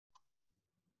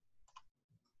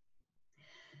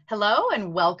Hello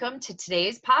and welcome to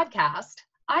today's podcast.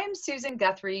 I'm Susan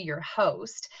Guthrie, your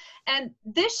host, and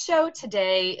this show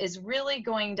today is really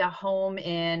going to home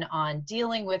in on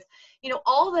dealing with,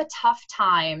 all the tough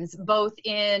times, both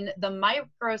in the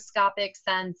microscopic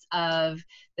sense of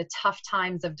the tough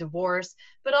times of divorce,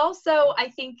 but also I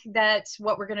think that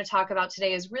what we're going to talk about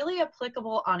today is really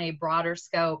applicable on a broader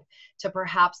scope to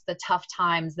perhaps the tough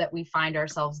times that we find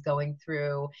ourselves going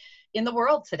through in the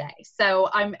world today. So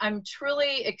I'm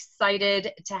truly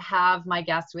excited to have my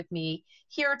guest with me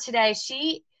here today.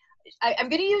 I'm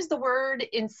going to use the word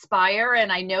inspire,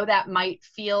 and I know that might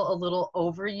feel a little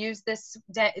overused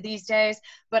these days,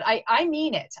 but I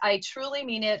mean it. I truly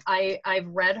mean it. I've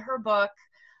read her book.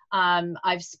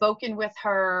 I've spoken with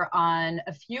her on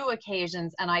a few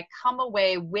occasions, and I come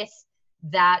away with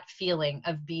that feeling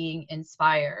of being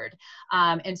inspired.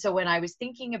 And so when I was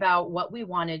thinking about what we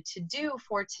wanted to do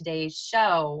for today's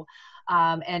show,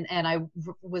 and I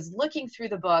was looking through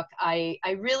the book, I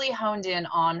really honed in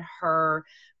on her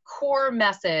core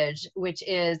message, which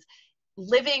is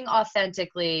living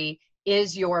authentically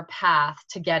is your path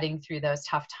to getting through those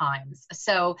tough times.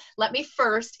 So let me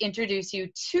first introduce you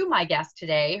to my guest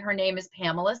today. Her name is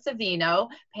Pamela Savino.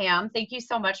 Pam, thank you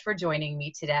so much for joining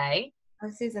me today. Oh,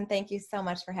 Susan, thank you so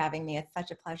much for having me. It's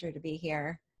such a pleasure to be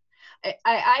here.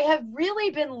 I have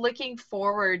really been looking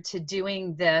forward to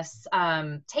doing this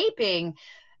taping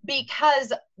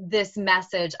because this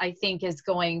message, I think, is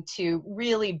going to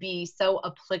really be so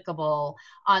applicable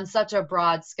on such a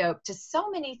broad scope to so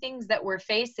many things that we're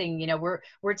facing.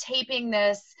 We're taping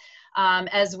this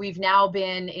as we've now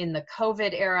been in the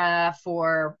COVID era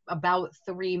for about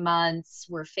 3 months.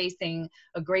 We're facing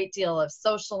a great deal of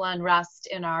social unrest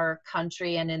in our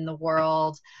country and in the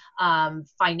world.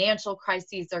 Financial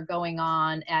crises are going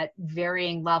on at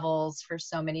varying levels for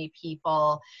so many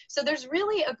people. So there's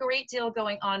really a great deal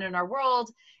going on in our world.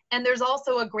 And there's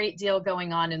also a great deal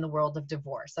going on in the world of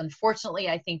divorce. Unfortunately,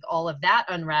 I think all of that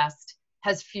unrest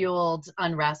has fueled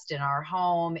unrest in our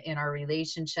home, in our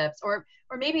relationships, or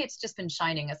maybe it's just been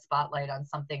shining a spotlight on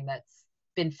something that's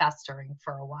been festering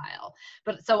for a while.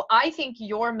 But so I think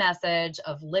your message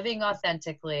of living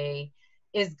authentically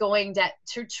is going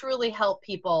to truly help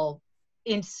people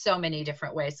in so many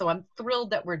different ways. So I'm thrilled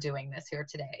that we're doing this here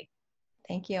today.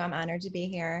 Thank you. I'm honored to be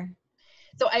here.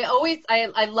 So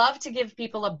I love to give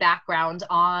people a background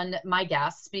on my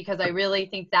guests because I really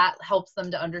think that helps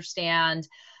them to understand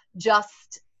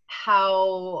just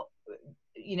how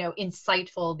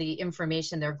insightful the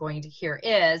information they're going to hear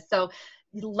is. So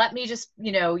let me just,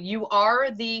 you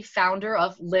are the founder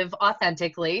of Live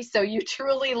Authentically. So you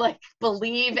truly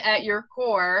believe at your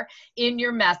core in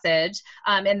your message,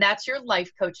 and that's your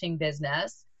life coaching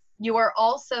business. You are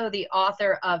also the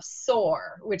author of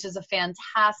Soar, which is a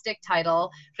fantastic title.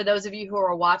 For those of you who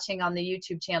are watching on the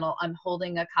YouTube channel, I'm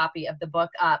holding a copy of the book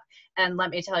up, and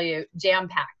let me tell you,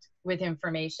 jam-packed with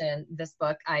information. This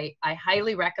book, I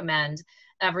highly recommend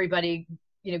everybody,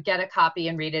 get a copy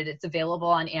and read it. It's available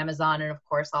on Amazon, and of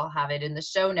course, I'll have it in the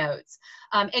show notes.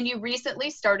 And you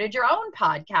recently started your own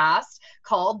podcast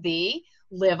called the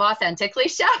Live Authentically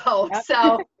Show. Yep.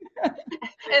 So,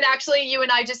 and actually, you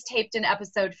and I just taped an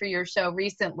episode for your show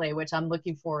recently, which I'm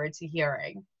looking forward to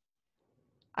hearing.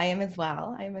 I am as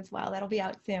well. That'll be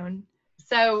out soon.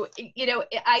 So,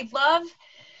 I love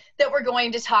that we're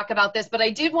going to talk about this, but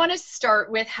I did want to start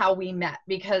with how we met,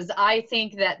 because I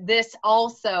think that this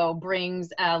also brings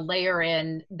a layer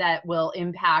in that will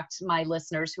impact my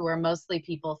listeners who are mostly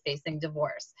people facing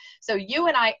divorce. So you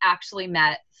and I actually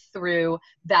met through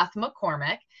Beth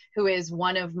McCormick, who is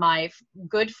one of my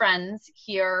good friends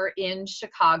here in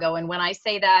Chicago. And when I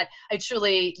say that,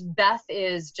 Beth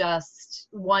is just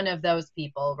one of those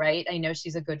people, right? I know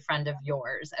she's a good friend of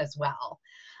yours as well.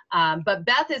 But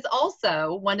Beth is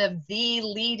also one of the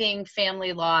leading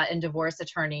family law and divorce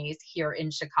attorneys here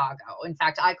in Chicago. In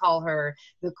fact, I call her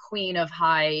the queen of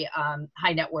high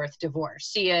net worth divorce.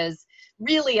 She is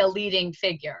really a leading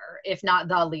figure, if not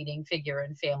the leading figure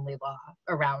in family law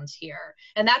around here.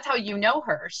 And that's how you know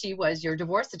her. She was your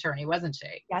divorce attorney, wasn't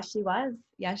she? Yes, she was.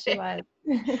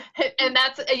 And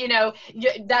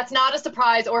that's not a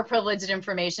surprise or privileged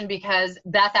information, because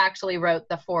Beth actually wrote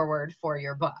the foreword for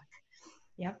your book.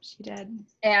 Yep, she did.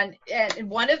 And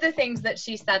one of the things that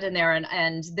she said in there,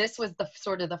 and this was the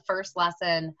sort of the first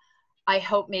lesson I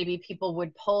hope maybe people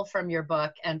would pull from your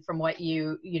book and from what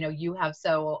you have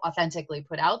so authentically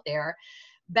put out there.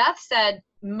 Beth said,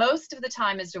 most of the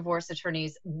time as divorce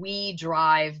attorneys, we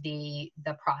drive the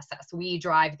process, we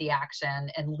drive the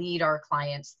action and lead our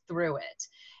clients through it.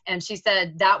 And she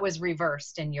said that was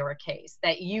reversed in your case,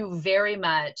 that you very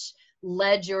much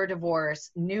led your divorce,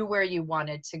 knew where you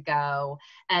wanted to go,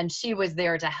 and she was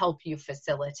there to help you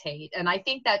facilitate. And I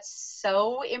think that's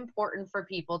so important for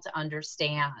people to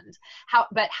understand.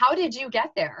 But how did you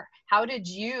get there? How did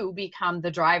you become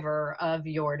the driver of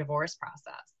your divorce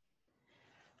process?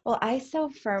 Well, I so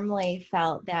firmly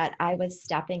felt that I was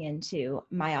stepping into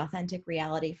my authentic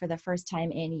reality for the first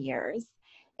time in years.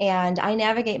 And I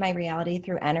navigate my reality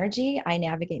through energy. I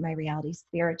navigate my reality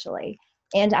spiritually.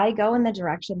 And I go in the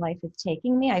direction life is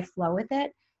taking me. I flow with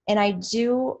it. And I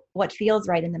do what feels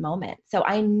right in the moment. So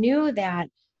I knew that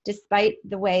despite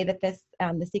the way that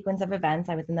the sequence of events,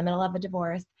 I was in the middle of a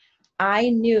divorce, I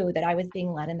knew that I was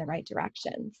being led in the right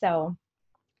direction. So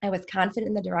I was confident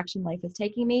in the direction life was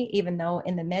taking me, even though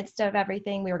in the midst of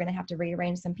everything, we were going to have to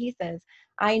rearrange some pieces.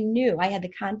 I knew I had the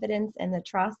confidence and the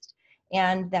trust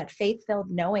and that faith-filled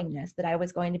knowingness that I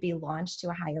was going to be launched to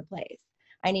a higher place.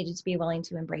 I needed to be willing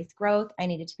to embrace growth. I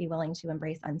needed to be willing to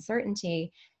embrace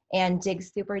uncertainty and dig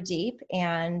super deep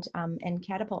and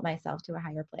catapult myself to a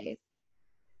higher place.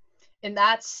 And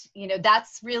that's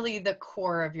really the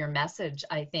core of your message,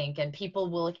 I think, and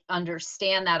people will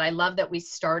understand that. I love that we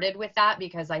started with that,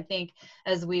 because I think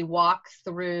as we walk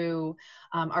through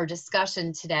our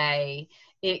discussion today,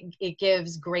 it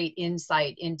gives great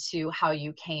insight into how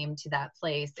you came to that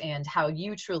place and how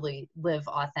you truly live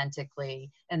authentically,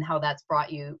 and how that's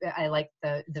brought you. I like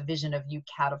the vision of you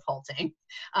catapulting,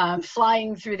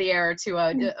 flying through the air to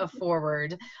a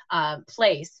forward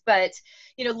place. But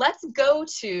let's go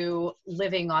to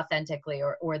living authentically,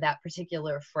 or that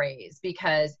particular phrase,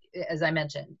 because as I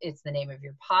mentioned, it's the name of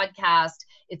your podcast,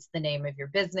 it's the name of your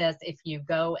business. If you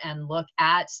go and look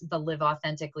at the Live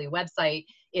Authentically website,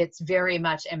 it's very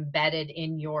much embedded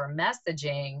in your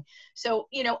messaging. So,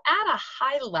 at a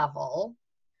high level,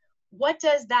 what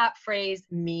does that phrase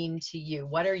mean to you?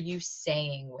 What are you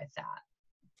saying with that?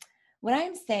 What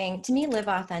I'm saying, to me, live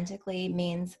authentically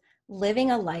means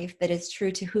living a life that is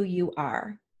true to who you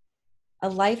are. A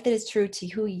life that is true to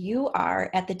who you are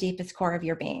at the deepest core of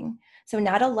your being. So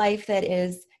not a life that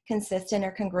is consistent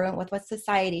or congruent with what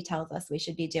society tells us we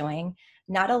should be doing.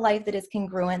 Not a life that is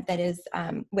congruent, that is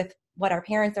with what our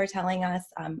parents are telling us,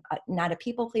 not a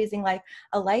people-pleasing life,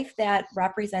 a life that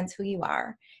represents who you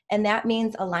are. And that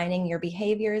means aligning your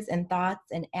behaviors and thoughts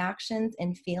and actions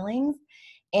and feelings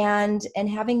and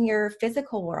having your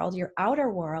physical world, your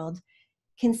outer world,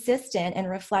 consistent and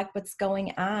reflect what's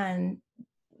going on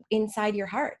inside your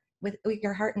heart, with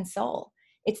your heart and soul.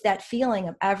 It's that feeling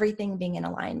of everything being in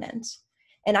alignment.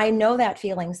 And I know that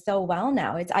feeling so well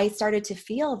now. I started to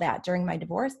feel that during my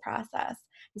divorce process.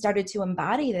 I started to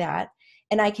embody that,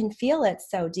 and I can feel it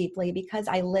so deeply because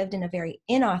I lived in a very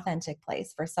inauthentic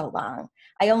place for so long.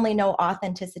 I only know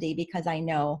authenticity because I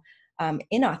know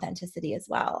inauthenticity as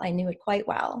well. I knew it quite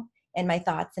well. And my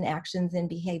thoughts and actions and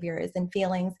behaviors and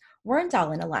feelings weren't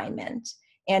all in alignment.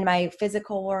 And my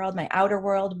physical world, my outer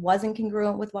world, wasn't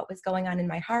congruent with what was going on in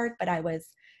my heart, but I was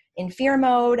in fear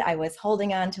mode. I was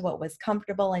holding on to what was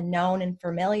comfortable and known and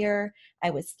familiar. I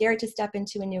was scared to step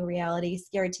into a new reality,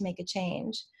 scared to make a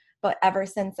change. But ever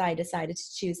since I decided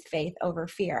to choose faith over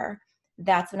fear,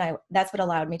 that's what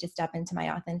allowed me to step into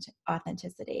my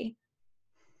authenticity.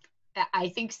 I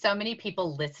think so many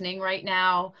people listening right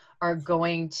now are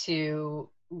going to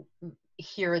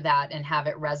hear that and have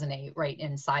it resonate right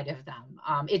inside of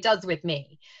them. It does with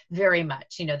me very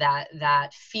much,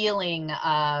 that feeling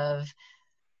of,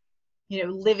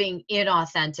 living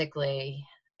inauthentically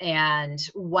and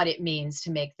what it means to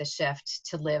make the shift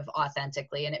to live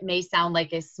authentically. And it may sound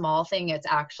like a small thing. It's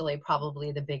actually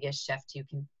probably the biggest shift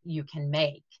you can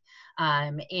make.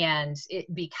 And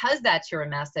because that's your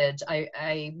message,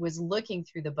 I was looking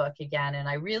through the book again, and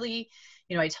I really,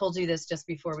 I told you this just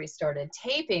before we started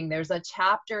taping, there's a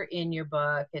chapter in your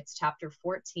book, it's chapter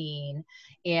 14,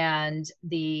 and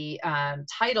the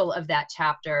title of that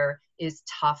chapter is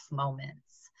Tough Moments.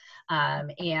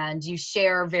 And you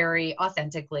share very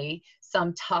authentically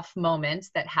some tough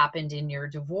moments that happened in your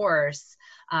divorce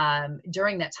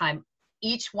during that time.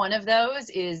 Each one of those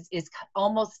is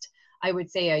almost, I would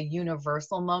say, a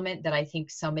universal moment that I think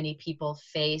so many people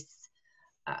face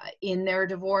in their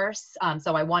divorce.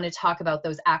 So I want to talk about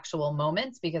those actual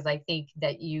moments, because I think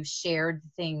that you shared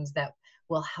things that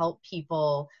will help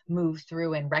people move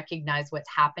through and recognize what's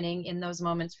happening in those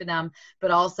moments for them. But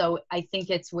also, I think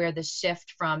it's where the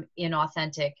shift from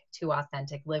inauthentic to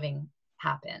authentic living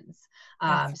happens.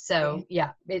 So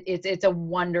yeah, it's a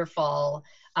wonderful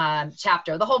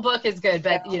chapter. The whole book is good,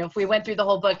 but if we went through the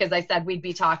whole book, as I said, we'd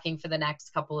be talking for the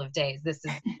next couple of days. This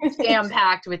is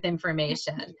jam-packed with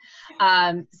information.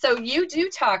 So you do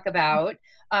talk about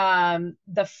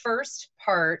the first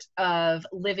part of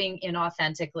living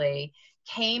inauthentically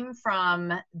came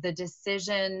from the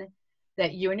decision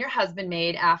that you and your husband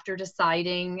made after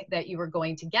deciding that you were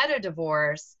going to get a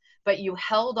divorce, but you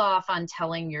held off on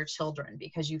telling your children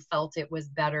because you felt it was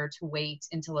better to wait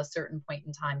until a certain point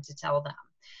in time to tell them.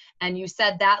 And you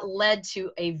said that led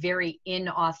to a very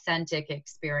inauthentic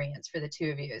experience for the two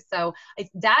of you. So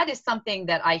that is something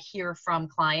that I hear from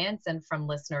clients and from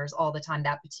listeners all the time,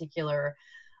 that particular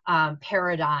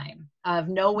paradigm of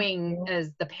knowing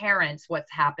as the parents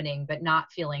what's happening, but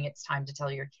not feeling it's time to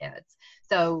tell your kids.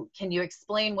 So can you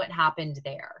explain what happened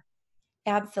there?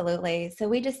 Absolutely. So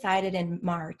we decided in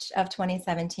March of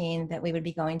 2017 that we would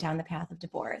be going down the path of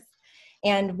divorce.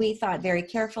 And we thought very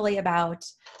carefully about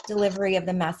delivery of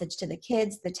the message to the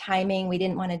kids, the timing. We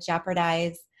didn't want to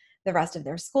jeopardize the rest of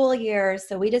their school year.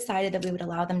 So we decided that we would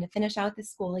allow them to finish out the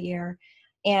school year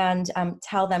and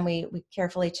tell them. We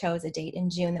carefully chose a date in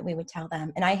June that we would tell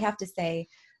them. And I have to say,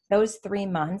 those 3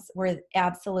 months were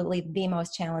absolutely the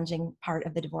most challenging part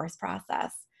of the divorce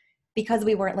process because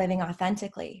we weren't living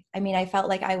authentically. I mean, I felt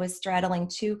like I was straddling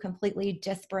two completely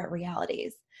disparate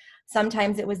realities.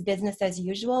 Sometimes it was business as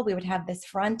usual. We would have this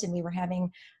front and we were having,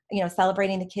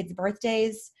 celebrating the kids'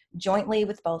 birthdays jointly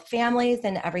with both families,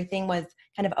 and everything was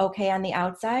kind of okay on the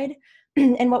outside.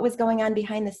 And what was going on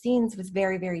behind the scenes was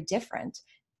very, very different.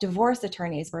 Divorce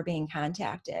attorneys were being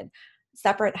contacted.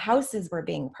 Separate houses were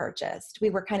being purchased. We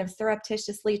were kind of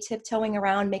surreptitiously tiptoeing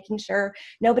around, making sure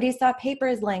nobody saw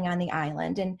papers laying on the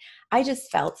island. And I just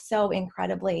felt so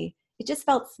incredibly, it just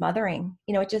felt smothering.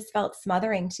 It just felt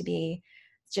smothering to be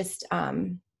just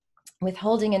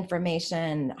withholding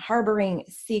information, harboring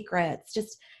secrets.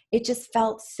 It just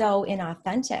felt so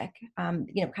inauthentic.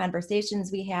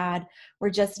 Conversations we had were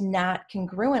just not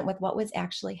congruent with what was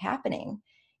actually happening.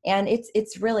 And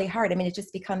it's really hard. I mean, it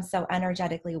just becomes so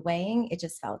energetically weighing. It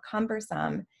just felt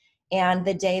cumbersome. And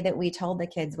the day that we told the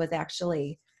kids was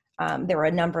actually, there were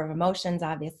a number of emotions,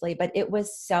 obviously, but it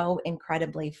was so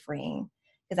incredibly freeing.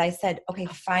 Because I said, okay,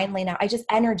 finally now, I just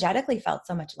energetically felt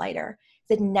so much lighter.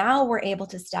 That now we're able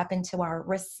to step into our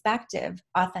respective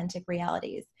authentic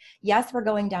realities. Yes, we're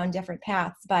going down different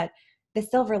paths, but the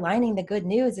silver lining, the good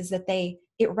news is that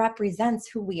it represents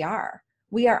who we are.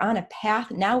 We are on a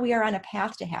path. Now we are on a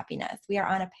path to happiness. We are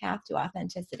on a path to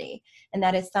authenticity. And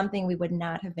that is something we would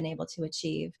not have been able to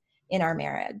achieve in our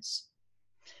marriage.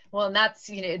 Well, and that's,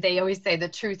 they always say the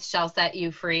truth shall set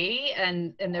you free.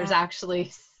 And there's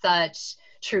actually such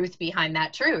truth behind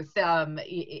that truth.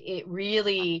 It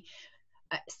really,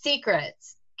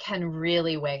 secrets can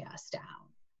really weigh us down,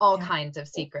 all kinds of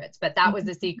secrets. But that was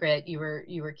a secret you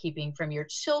were keeping from your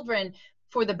children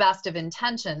for the best of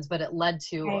intentions, but it led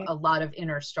to a lot of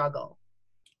inner struggle.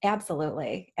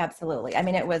 Absolutely. Absolutely. I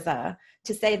mean, it was to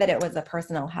say that it was a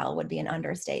personal hell would be an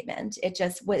understatement. It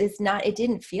just was not, it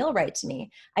didn't feel right to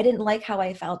me. I didn't like how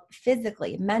I felt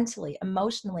physically, mentally,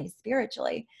 emotionally,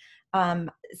 spiritually.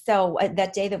 So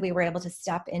that day that we were able to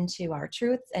step into our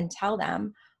truths and tell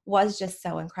them was just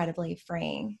so incredibly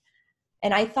freeing.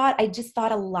 And I just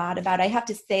thought a lot about, I have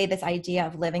to say, this idea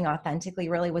of living authentically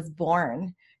really was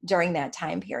born during that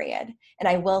time period. And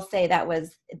I will say that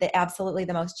was absolutely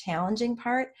the most challenging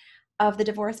part of the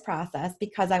divorce process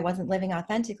because I wasn't living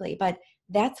authentically. But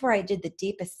that's where I did the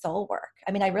deepest soul work.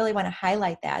 I mean, I really want to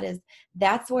highlight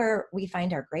that's where we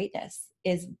find our greatness,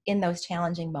 is in those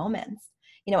challenging moments.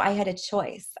 I had a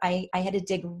choice. I had to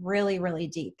dig really, really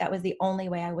deep. That was the only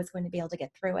way I was going to be able to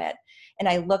get through it. And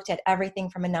I looked at everything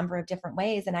from a number of different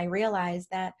ways. And I realized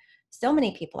that so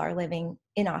many people are living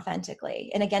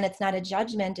inauthentically. And again, it's not a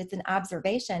judgment, it's an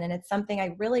observation. And it's something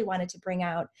I really wanted to bring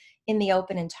out in the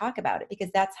open and talk about it,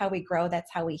 because that's how we grow,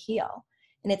 that's how we heal.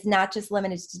 And it's not just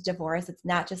limited to divorce. It's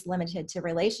not just limited to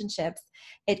relationships.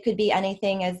 It could be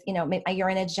anything as, maybe you're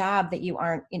in a job that you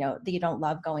aren't, that you don't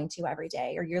love going to every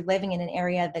day, or you're living in an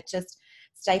area that just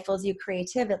stifles you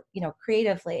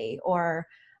creatively, or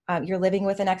you're living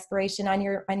with an expiration on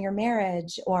your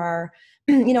marriage, or,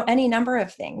 any number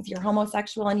of things. You're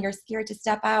homosexual and you're scared to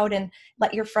step out and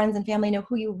let your friends and family know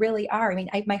who you really are. I mean,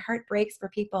 my heart breaks for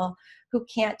people who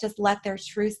can't just let their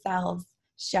true selves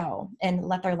show and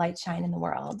let their light shine in the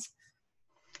world.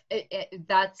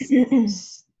 That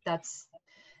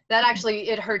actually,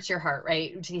 it hurts your heart,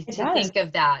 right? To think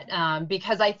of that.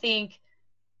 Because I think,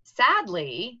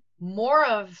 sadly, more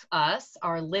of us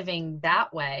are living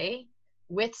that way,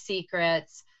 with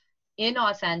secrets,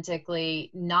 inauthentically,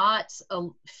 not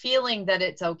feeling that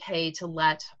it's okay to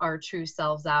let our true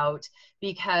selves out,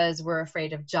 because we're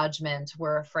afraid of judgment.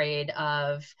 We're afraid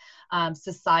of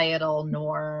societal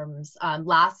norms.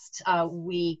 Last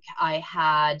week, I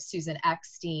had Susan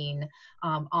Eckstein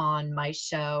on my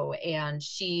show, and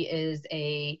she is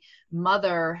a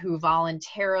mother who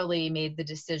voluntarily made the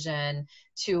decision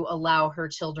to allow her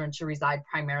children to reside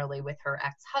primarily with her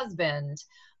ex-husband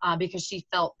because she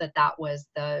felt that that was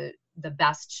the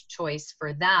best choice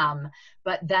for them,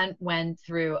 but then went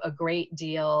through a great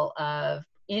deal of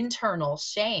internal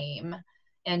shame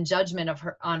and judgment of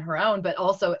her on her own, but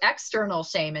also external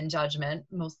shame and judgment,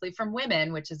 mostly from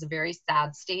women, which is a very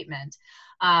sad statement.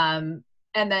 And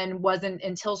then wasn't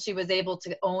until she was able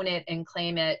to own it and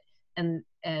claim it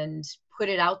and put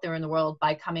it out there in the world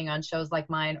by coming on shows like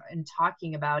mine and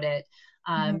talking about it.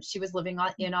 She was living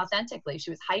inauthentically. She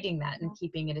was hiding that and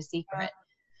keeping it a secret.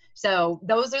 So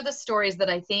those are the stories that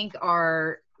I think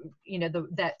are,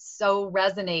 that so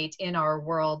resonate in our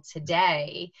world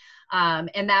today.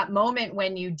 And that moment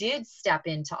when you did step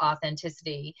into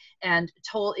authenticity and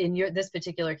told, in this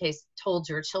particular case, told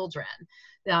your children,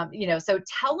 so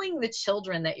telling the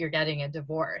children that you're getting a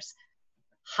divorce,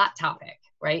 hot topic,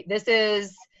 right? This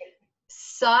is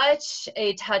such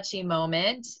a touchy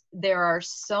moment. There are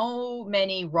so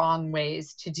many wrong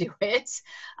ways to do it.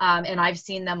 And I've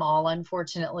seen them all,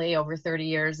 unfortunately, over 30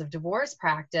 years of divorce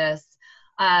practice.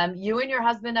 You and your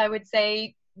husband, I would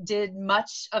say, did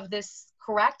much of this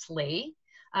correctly.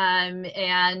 But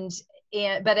in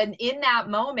that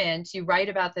moment, you write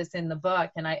about this in the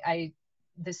book, and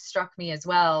this struck me as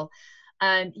well.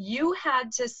 You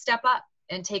had to step up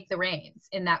and take the reins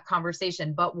in that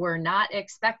conversation, but we're not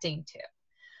expecting to.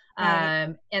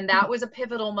 And that was a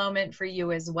pivotal moment for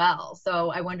you as well.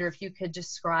 So I wonder if you could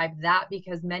describe that,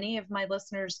 because many of my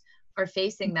listeners are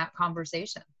facing that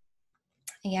conversation.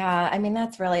 Yeah, I mean,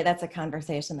 that's a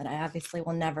conversation that I obviously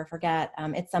will never forget.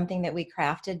 It's something that we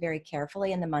crafted very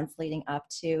carefully in the months leading up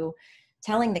to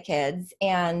telling the kids.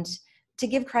 And to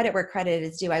give credit where credit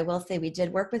is due, I will say we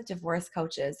did work with divorce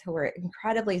coaches who were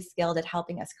incredibly skilled at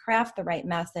helping us craft the right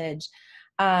message.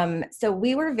 So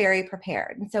we were very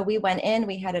prepared. And so we went in,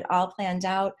 we had it all planned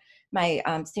out. My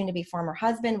soon-to-be former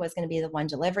husband was going to be the one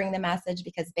delivering the message,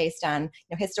 because based on,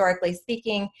 historically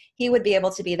speaking, he would be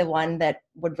able to be the one that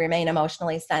would remain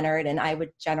emotionally centered, and I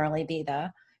would generally be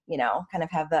the, kind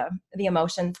of have the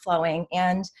emotions flowing.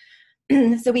 And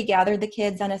so we gathered the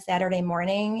kids on a Saturday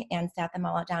morning and sat them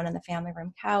all down on the family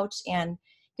room couch, and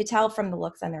could tell from the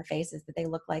looks on their faces that they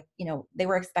looked like, they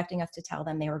were expecting us to tell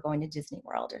them they were going to Disney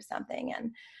World or something.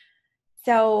 And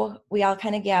so we all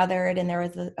kind of gathered, and there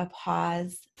was a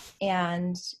pause,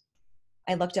 and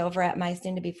I looked over at my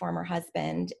soon-to-be former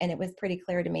husband, and it was pretty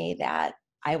clear to me that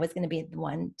I was going to be the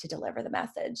one to deliver the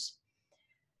message.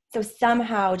 So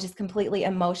somehow just completely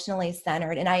emotionally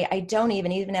centered. And I don't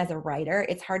even as a writer,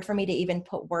 it's hard for me to even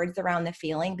put words around the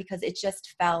feeling, because it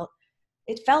felt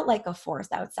like a force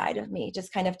outside of me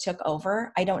just kind of took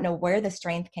over. I don't know where the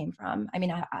strength came from. I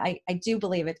mean, I do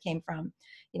believe it came from,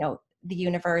 the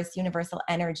universe, universal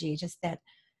energy, just that,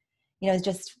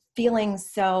 just feeling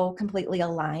so completely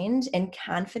aligned and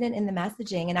confident in the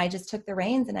messaging. And I just took the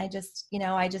reins, and I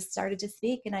just started to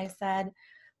speak, and I said,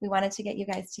 we wanted to get you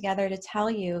guys together to tell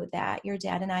you that your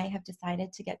dad and I have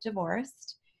decided to get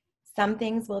divorced. Some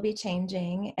things will be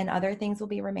changing and other things will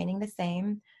be remaining the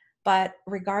same. But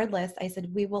regardless, I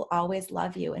said, we will always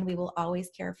love you, and we will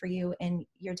always care for you, and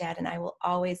your dad and I will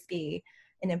always be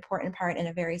an important part and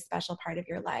a very special part of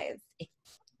your lives.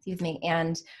 Excuse me.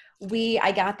 And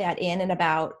I got that in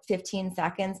about 15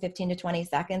 to 20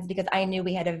 seconds, because I knew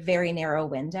we had a very narrow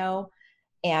window,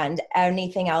 and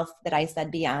anything else that I said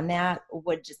beyond that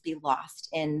would just be lost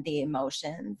in the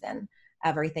emotions and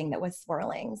everything that was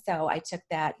swirling. So I took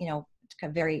that, a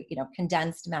very,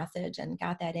 condensed message and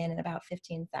got that in about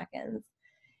 15 seconds.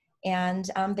 And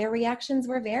their reactions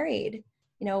were varied.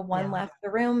 One left the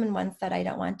room, and one said, I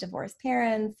don't want divorced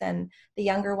parents. And the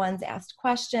younger ones asked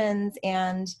questions.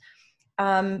 And,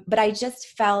 but I just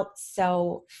felt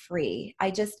so free.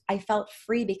 I felt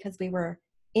free because we were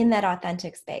in that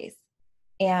authentic space.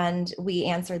 And we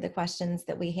answered the questions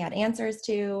that we had answers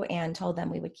to, and told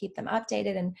them we would keep them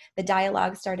updated, and the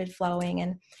dialogue started flowing.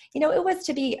 And, it was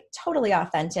to be totally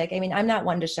authentic. I mean, I'm not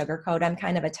one to sugarcoat. I'm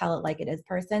kind of a tell it like it is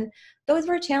person. Those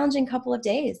were a challenging couple of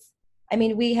days. I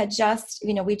mean, we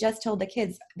just told the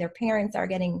kids their parents are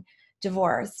getting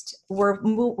divorced.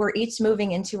 We're each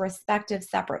moving into respective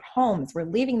separate homes. We're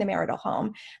leaving the marital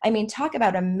home. I mean, talk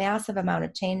about a massive amount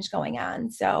of change going on.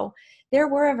 So there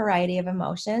were a variety of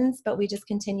emotions, but we just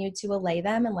continued to allay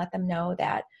them and let them know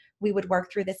that we would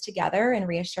work through this together, and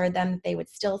reassured them that they would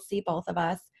still see both of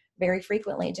us very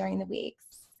frequently during the weeks.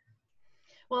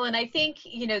 Well, and I think,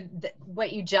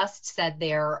 what you just said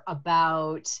there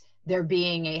about there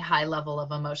being a high level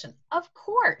of emotion. Of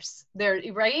course,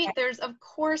 right? Of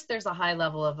course, there's a high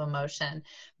level of emotion,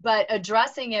 but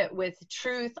addressing it with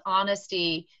truth,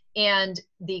 honesty, and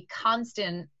the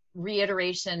constant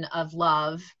reiteration of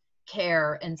love,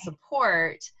 care, and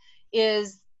support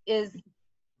is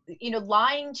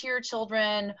lying to your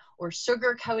children or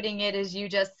sugarcoating it, as you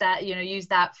just said, use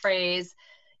that phrase.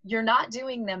 You're not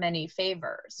doing them any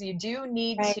favors. You do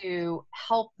need Right. to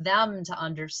help them to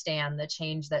understand the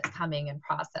change that's coming and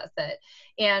process it.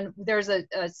 And there's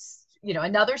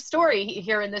another story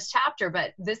here in this chapter,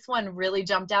 but this one really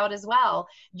jumped out as well.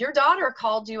 Your daughter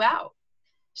called you out.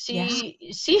 She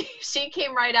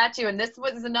came right at you. And this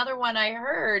was another one I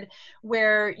heard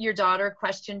where your daughter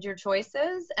questioned your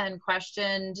choices and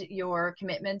questioned your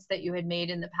commitments that you had made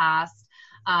in the past,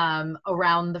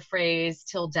 around the phrase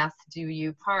 "till death do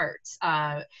you part."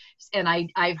 And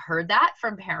I've heard that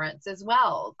from parents as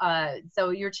well. So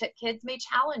your kids may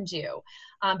challenge you,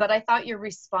 but I thought your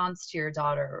response to your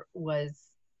daughter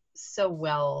was so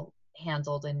well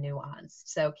handled and nuanced.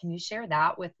 So can you share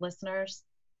that with listeners?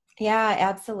 Yeah,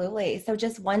 absolutely. So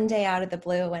just one day out of the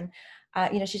blue, and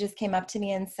she just came up to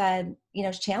me and said,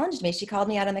 she challenged me. She called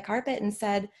me out on the carpet and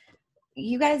said,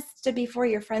 "You guys stood before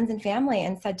your friends and family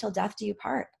and said, 'till death do you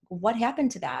part.' What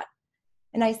happened to that?"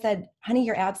 And I said, "Honey,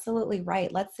 you're absolutely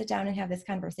right. Let's sit down and have this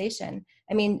conversation."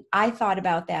 I mean, I thought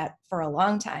about that for a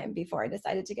long time before I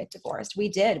decided to get divorced.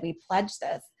 We pledged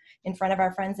this in front of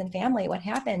our friends and family, what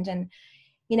happened. And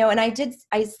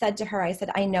I said to her, I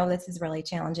said, "I know this is really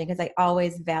challenging," because I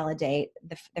always validate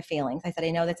the feelings. I said,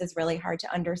 "I know this is really hard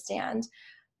to understand,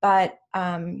 but,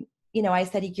 I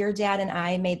said, your dad and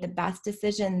I made the best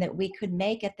decision that we could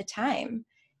make at the time.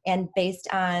 And based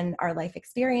on our life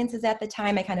experiences at the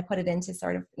time," I kind of put it into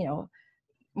sort of,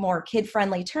 more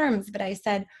kid-friendly terms, but I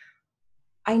said,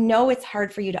 "I know it's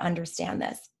hard for you to understand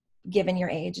this given your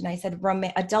age." And I said,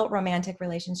 adult romantic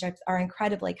relationships are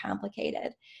incredibly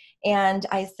complicated. And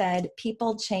I said,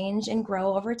 people change and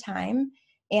grow over time.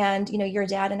 And, your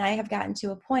dad and I have gotten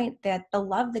to a point that the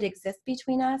love that exists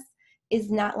between us is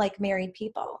not like married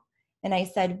people. And I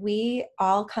said, we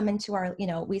all come into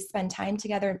we spend time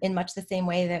together in much the same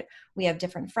way that we have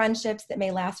different friendships that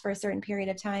may last for a certain period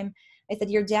of time. I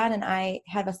said, your dad and I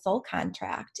have a soul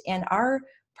contract, and our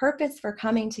purpose for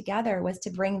coming together was to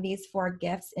bring these 4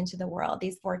 gifts into the world,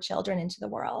 these 4 children into the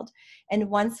world. And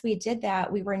once we did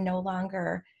that, we were no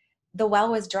longer, the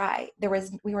well was dry.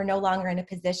 We were no longer in a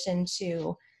position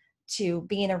to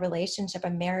be in a relationship, a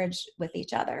marriage with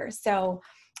each other. So,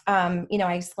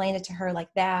 I explained it to her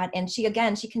like that. And she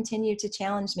continued to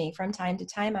challenge me from time to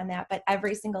time on that. But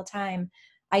every single time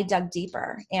I dug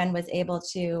deeper and was able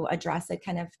to address it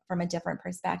kind of from a different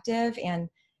perspective and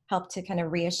help to kind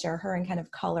of reassure her and kind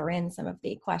of color in some of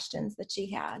the questions that she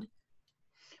had.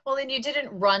 Well, and you didn't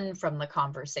run from the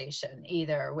conversation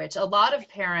either, which a lot of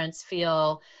parents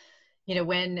feel,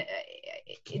 when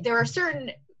there are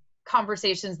certain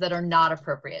conversations that are not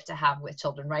appropriate to have with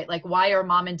children, right? Like, why are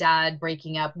mom and dad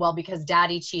breaking up? Well, because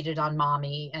daddy cheated on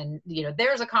mommy. And,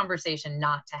 there's a conversation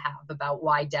not to have about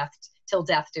why till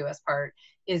death do us part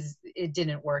it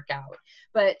didn't work out.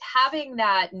 But having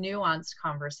that nuanced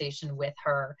conversation with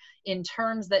her in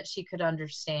terms that she could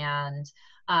understand,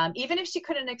 even if she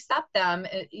couldn't accept them,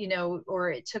 or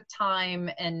it took time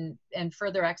and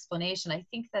further explanation, I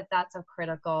think that that's a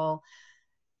critical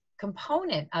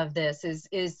component of this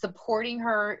is supporting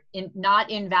her in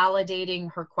not invalidating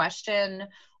her question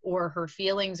or her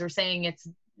feelings or saying it's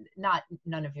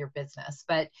none of your business,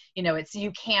 but it's,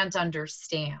 you can't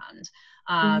understand.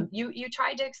 You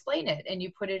tried to explain it and you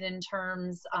put it in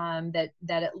terms that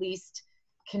at least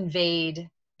conveyed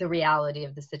the reality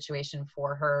of the situation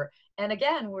for her, and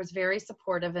again was very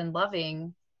supportive and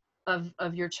loving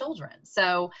of your children.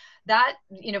 So that,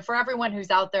 for everyone who's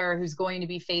out there who's going to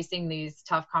be facing these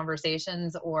tough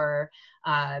conversations or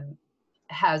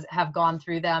have gone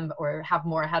through them or have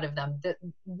more ahead of them, the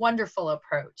wonderful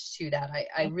approach to that.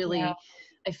 I really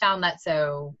found that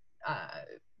so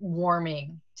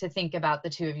warming to think about the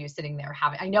two of you sitting there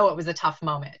having, I know it was a tough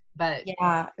moment, but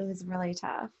yeah, it was really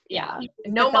tough. Yeah.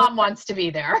 No mom wants to be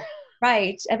there.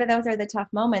 Right. But those are the tough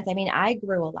moments. I mean, I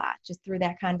grew a lot just through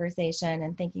that conversation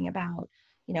and thinking about,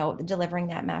 delivering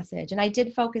that message. And I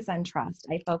did focus on trust.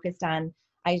 I focused on,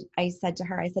 I said to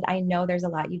her, I said, "I know there's a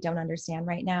lot you don't understand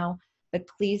right now, but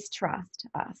please trust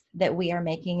us that we are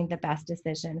making the best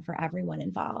decision for everyone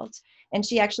involved." And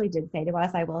she actually did say to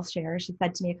us, I will share, she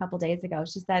said to me a couple days ago,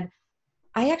 she said,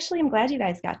 "I actually am glad you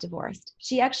guys got divorced."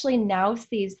 She actually now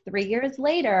sees 3 years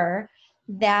later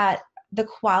that the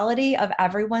quality of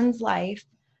everyone's life,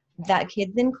 that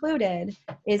kids included,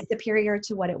 is superior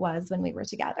to what it was when we were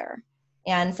together.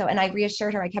 And so, and I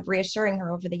reassured her, I kept reassuring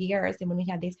her over the years. And when we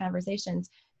had these conversations,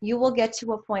 you will get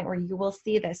to a point where you will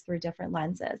see this through different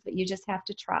lenses, but you just have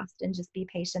to trust and just be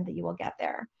patient that you will get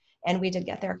there. And we did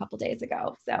get there a couple days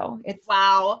ago. So it's,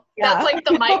 wow. yeah. That's like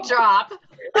the mic drop.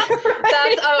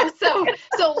 Right?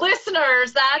 So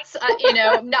listeners, that's, you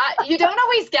don't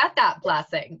always get that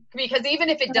blessing, because even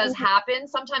if it does happen,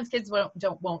 sometimes kids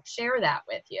won't share that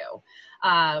with you.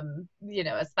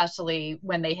 Especially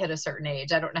when they hit a certain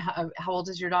age. I don't know how old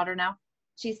is your daughter now?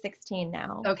 She's 16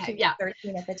 now. Okay. She was Yeah.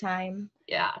 13 at the time.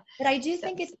 Yeah. But I do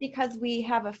think it's because we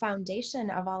have a foundation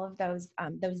of all of those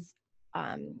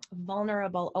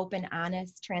vulnerable, open,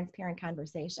 honest, transparent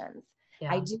conversations.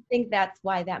 Yeah. I do think that's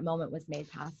why that moment was made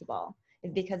possible,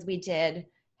 is because we did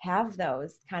have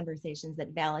those conversations that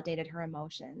validated her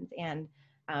emotions, and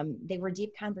they were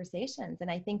deep conversations. And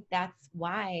I think that's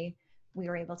why we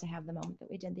were able to have the moment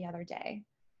that we did the other day.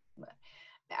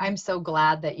 I'm so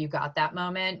glad that you got that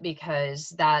moment, because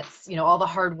that's, all the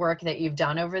hard work that you've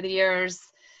done over the years,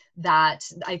 that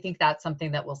I think that's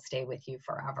something that will stay with you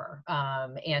forever.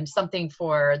 And something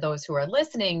for those who are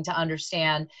listening to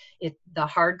understand, the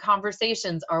hard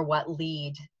conversations are what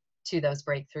lead to those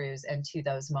breakthroughs and to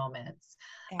those moments.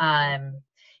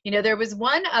 There was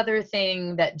one other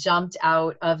thing that jumped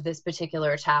out of this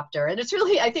particular chapter, and it's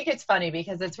really, I think it's funny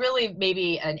because it's really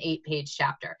maybe an 8-page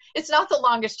chapter. It's not the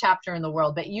longest chapter in the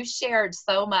world, but you shared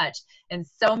so much and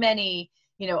so many,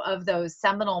 of those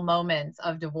seminal moments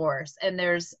of divorce. And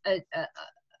there's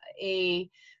a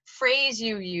phrase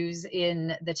you use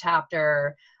in the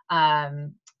chapter,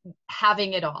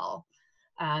 having it all.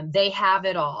 They have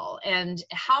it all. And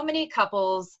how many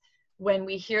couples, when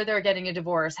we hear they're getting a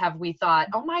divorce, have we thought,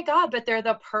 oh my God, but they're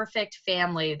the perfect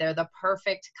family. They're the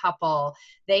perfect couple.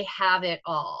 They have it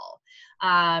all.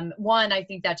 One, I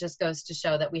think that just goes to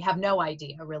show that we have no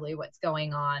idea really what's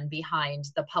going on behind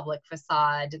the public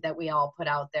facade that we all put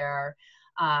out there,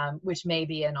 which may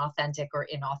be an authentic or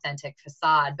inauthentic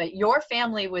facade. But your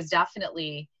family was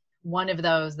definitely one of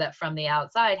those that from the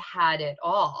outside had it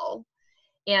all.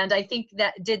 And I think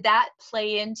did that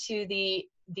play into the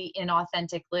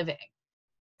inauthentic living?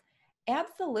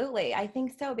 Absolutely. I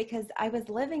think so, because I was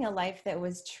living a life that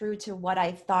was true to what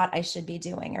I thought I should be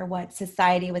doing, or what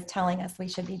society was telling us we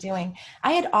should be doing.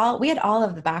 We had all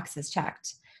of the boxes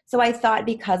checked. So I thought,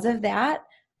 because of that,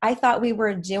 I thought we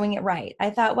were doing it right.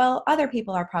 I thought, well, other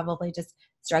people are probably just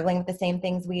struggling with the same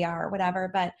things we are, or whatever.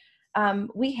 But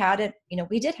we had it,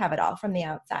 we did have it all from the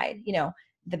outside,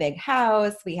 the big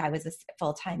house. I was a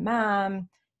full-time mom.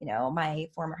 My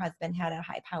former husband had a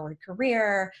high-powered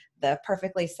career, the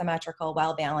perfectly symmetrical,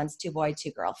 well-balanced 2-boy,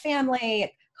 2-girl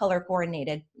family,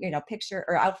 color-coordinated, picture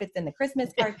or outfits in the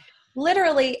Christmas card.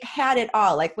 Literally had it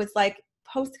all, was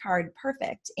postcard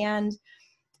perfect. And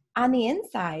on the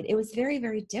inside, it was very,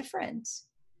 very different.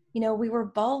 We were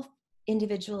both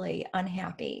individually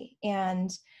unhappy. And,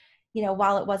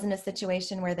 while it wasn't a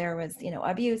situation where there was,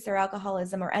 abuse or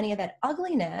alcoholism or any of that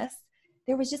ugliness,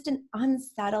 there was just an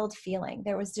unsettled feeling.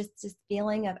 There was just this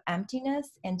feeling of emptiness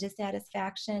and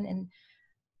dissatisfaction. And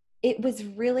it was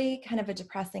really kind of a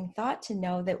depressing thought to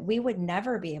know that we would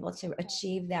never be able to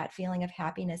achieve that feeling of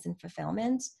happiness and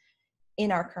fulfillment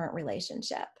in our current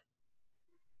relationship.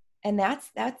 And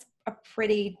that's a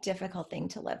pretty difficult thing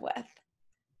to live with.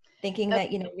 Thinking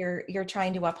that, you're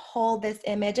trying to uphold this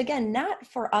image, again, not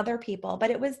for other people,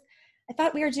 but I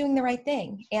thought we were doing the right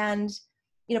thing. And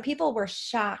people were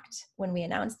shocked when we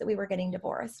announced that we were getting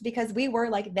divorced, because we were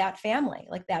like that family,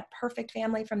 like that perfect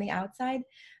family from the outside.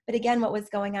 But again, what was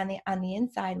going on the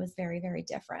inside was very, very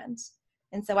different.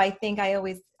 And so I think I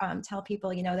always tell people,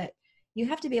 that you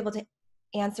have to be able to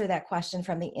answer that question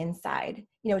from the inside.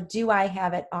 Do I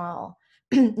have it all?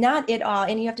 Not it all.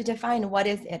 And you have to define, what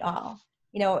is it all?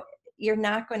 You're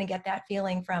not going to get that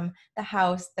feeling from the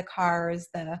house, the cars,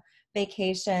 the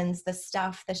vacations, the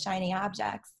stuff, the shiny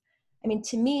objects. I mean,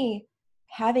 to me,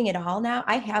 having it all now,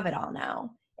 I have it all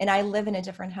now, and I live in a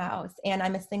different house, and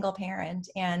I'm a single parent.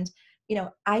 And,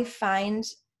 I find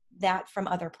that from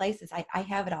other places. I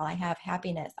have it all. I have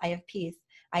happiness. I have peace.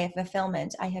 I have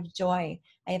fulfillment. I have joy.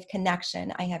 I have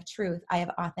connection. I have truth. I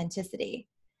have authenticity.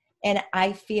 And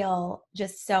I feel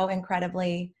just so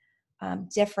incredibly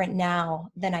different now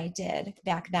than I did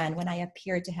back then, when I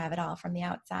appeared to have it all from the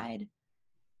outside.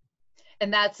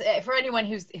 And that's for anyone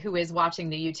who is watching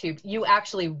the YouTube, you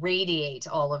actually radiate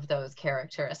all of those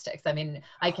characteristics. I mean,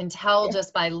 I can tell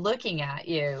just by looking at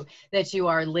you that you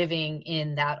are living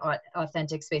in that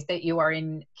authentic space, that you are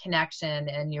in connection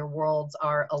and your worlds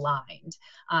are aligned.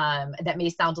 That may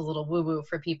sound a little woo-woo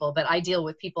for people, but I deal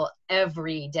with people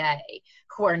every day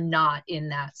who are not in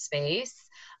that space.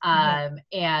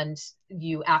 And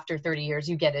you, after 30 years,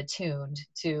 you get attuned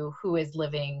to who is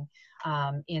living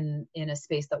in a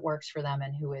space that works for them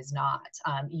and who is not.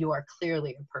 You are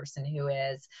clearly a person who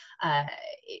is.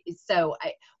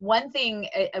 One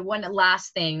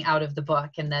last thing out of the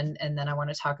book, and then I want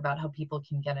to talk about how people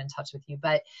can get in touch with you.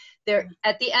 But there,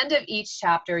 at the end of each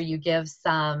chapter, you give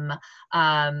some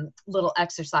little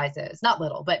exercises, not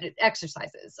little, but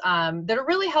exercises that are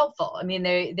really helpful. I mean,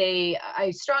 I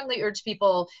strongly urge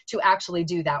people to actually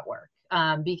do that work.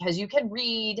 Because you can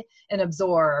read and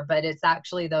absorb, but it's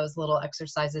actually those little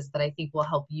exercises that I think will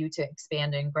help you to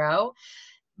expand and grow.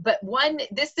 But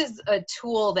this is a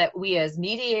tool that we as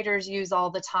mediators use all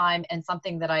the time, and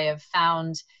something that I have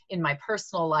found in my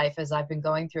personal life as I've been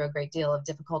going through a great deal of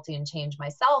difficulty and change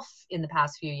myself in the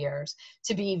past few years,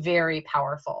 to be very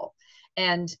powerful.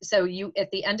 And so at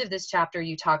the end of this chapter,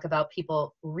 you talk about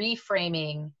people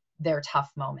reframing their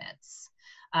tough moments.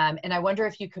 And I wonder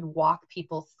if you could walk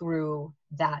people through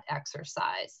that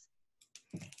exercise.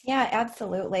 Yeah,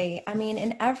 absolutely. I mean,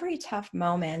 in every tough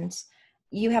moment,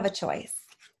 you have a choice,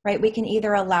 right? We can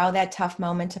either allow that tough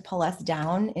moment to pull us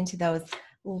down into those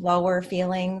lower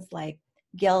feelings like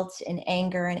guilt and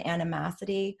anger and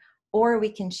animosity, or we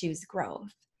can choose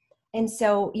growth. And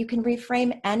so you can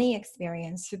reframe any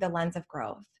experience through the lens of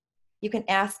growth. You can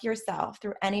ask yourself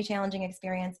through any challenging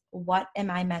experience, what am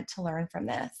I meant to learn from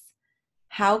this?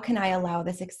 How can I allow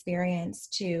this experience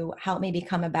to help me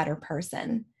become a better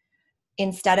person?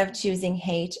 Instead of choosing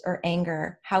hate or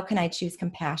anger, how can I choose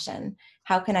compassion?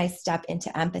 How can I step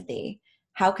into empathy?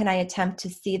 How can I attempt to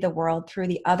see the world through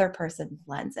the other person's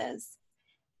lenses?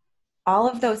 All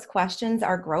of those questions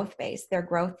are growth-based, they're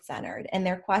growth-centered, and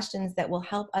they're questions that will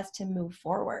help us to move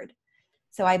forward.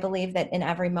 So I believe that in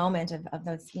every moment of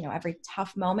those, every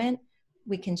tough moment,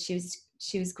 we can choose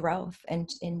growth, and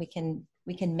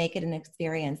we can make it an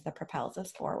experience that propels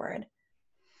us forward.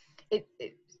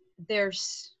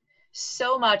 There's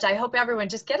so much. I hope everyone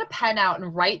just get a pen out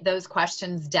and write those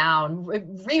questions down,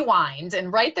 rewind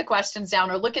and write the questions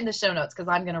down, or look in the show notes, because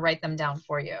I'm going to write them down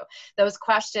for you. Those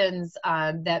questions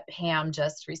that Pam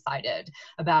just recited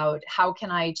about how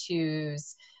can I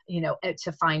choose,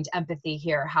 to find empathy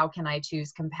here? How can I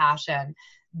choose compassion?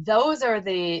 Those are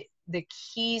the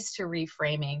keys to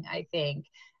reframing, I think.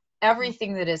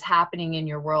 Everything that is happening in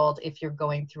your world, if you're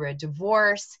going through a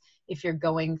divorce, if you're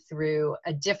going through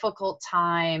a difficult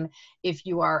time, if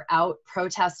you are out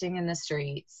protesting in the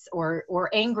streets, or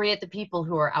angry at the people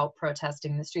who are out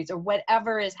protesting in the streets, or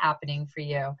whatever is happening for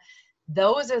you,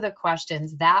 those are the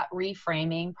questions. That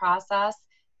reframing process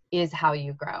is how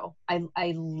you grow.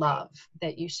 I love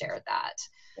that you shared that.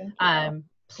 Thank you.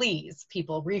 Please,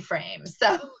 people, reframe.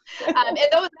 So, and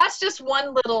that's just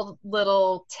one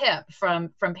little tip from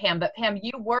Pam. But Pam,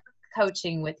 you work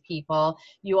coaching with people.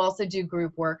 You also do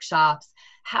group workshops.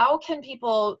 How can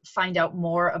people find out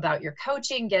more about your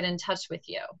coaching, get in touch with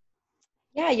you?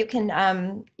 Yeah, you can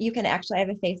actually, I have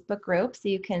a Facebook group, so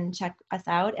you can check us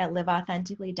out at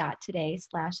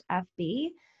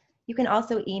liveauthentically.today/FB. You can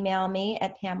also email me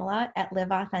at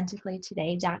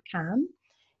pamela@liveauthenticallytoday.com.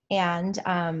 And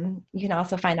you can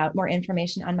also find out more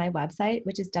information on my website,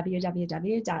 which is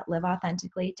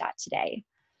www.liveauthentically.today.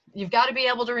 You've got to be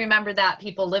able to remember that,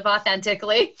 people. Live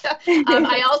authentically.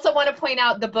 I also want to point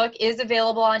out the book is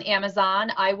available on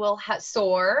Amazon. I will have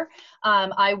Soar.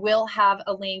 I will have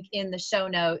a link in the show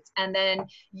notes. And then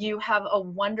you have a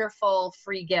wonderful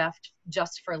free gift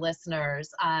just for listeners.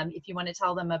 If you want to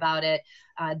tell them about it,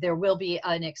 there will be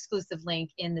an exclusive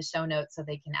link in the show notes so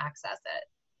they can access it.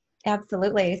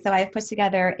 Absolutely. So I've put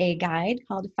together a guide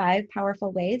called 5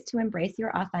 Powerful Ways to Embrace Your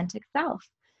Authentic Self.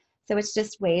 So it's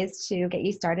just ways to get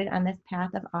you started on this path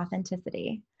of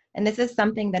authenticity. And this is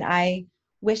something that I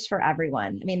wish for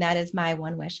everyone. I mean, that is my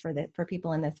one wish for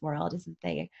people in this world, is that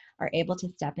they are able to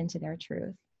step into their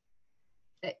truth.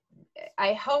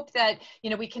 I hope that,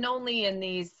 we can only in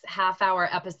these half-hour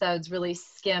episodes really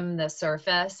skim the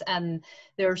surface, and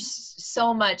there's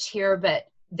so much here, but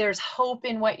there's hope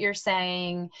in what you're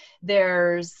saying.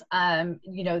 There's,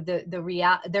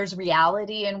 there's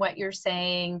reality in what you're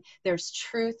saying. There's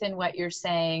truth in what you're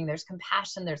saying. There's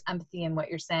compassion. There's empathy in what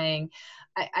you're saying.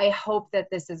 I hope that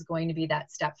this is going to be that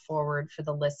step forward for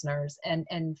the listeners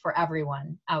and for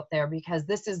everyone out there, because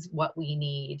this is what we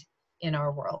need in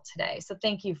our world today. So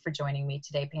thank you for joining me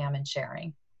today, Pam, and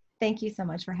sharing. Thank you so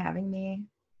much for having me.